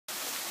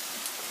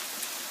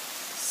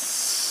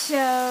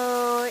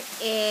So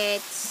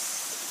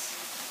it's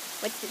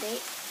what's the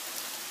date?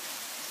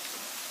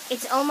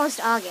 It's almost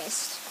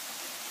August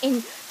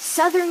in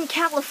Southern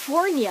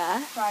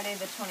California. Friday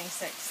the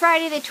 26th.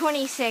 Friday the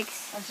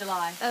 26th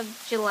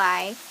of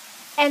July.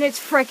 And it's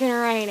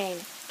freaking raining.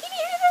 Can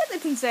you hear that?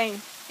 That's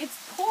insane. It's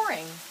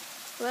pouring.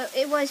 Well,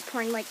 it was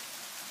pouring like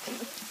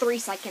 3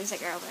 seconds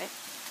ago, but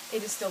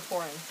it is still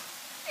pouring.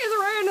 It's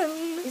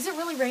raining. Is it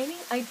really raining?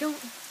 I don't.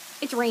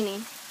 It's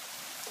raining.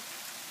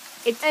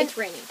 It's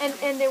raining.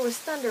 And there was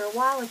thunder a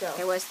while ago.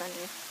 There was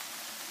thunder.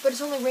 But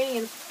it's only raining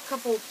in a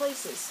couple of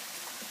places.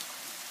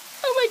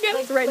 Oh my god,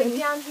 it's raining. Like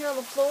down here on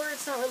the floor,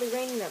 it's not really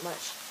raining that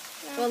much.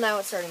 No. Well, now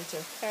it's starting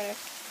to.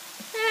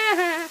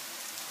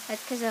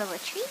 That's because of the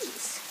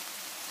trees.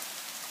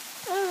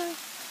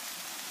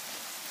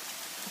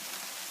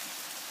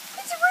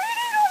 It's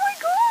raining, oh my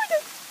god!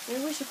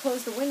 Maybe we should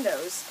close the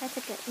windows. That's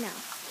a good, no.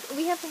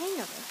 We have the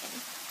hangover thing.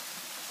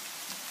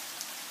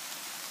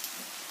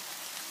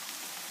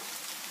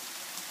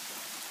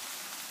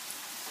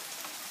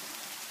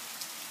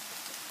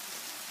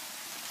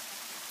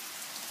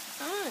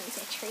 Oh, it's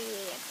a tree,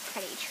 a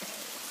pretty tree.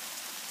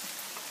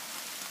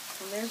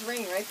 And there's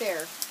rain right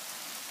there.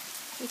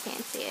 You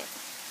can't see it.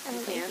 I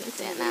don't think you can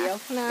see it now.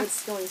 No.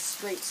 It's going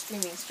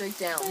streaming straight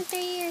down. Look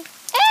right here.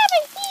 Ah,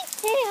 my teeth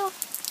tail!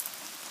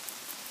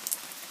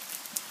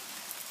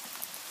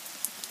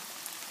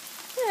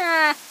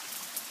 Ah.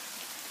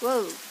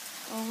 Whoa.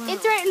 Oh, wow.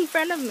 It's right in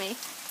front of me.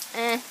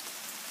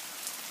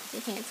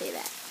 You can't see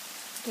that.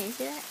 Can you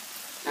see that?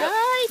 Yep.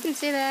 Oh, you can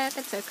see that.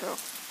 That's so cool.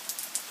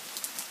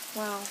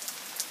 Wow.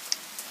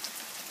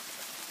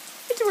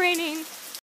 It's raining.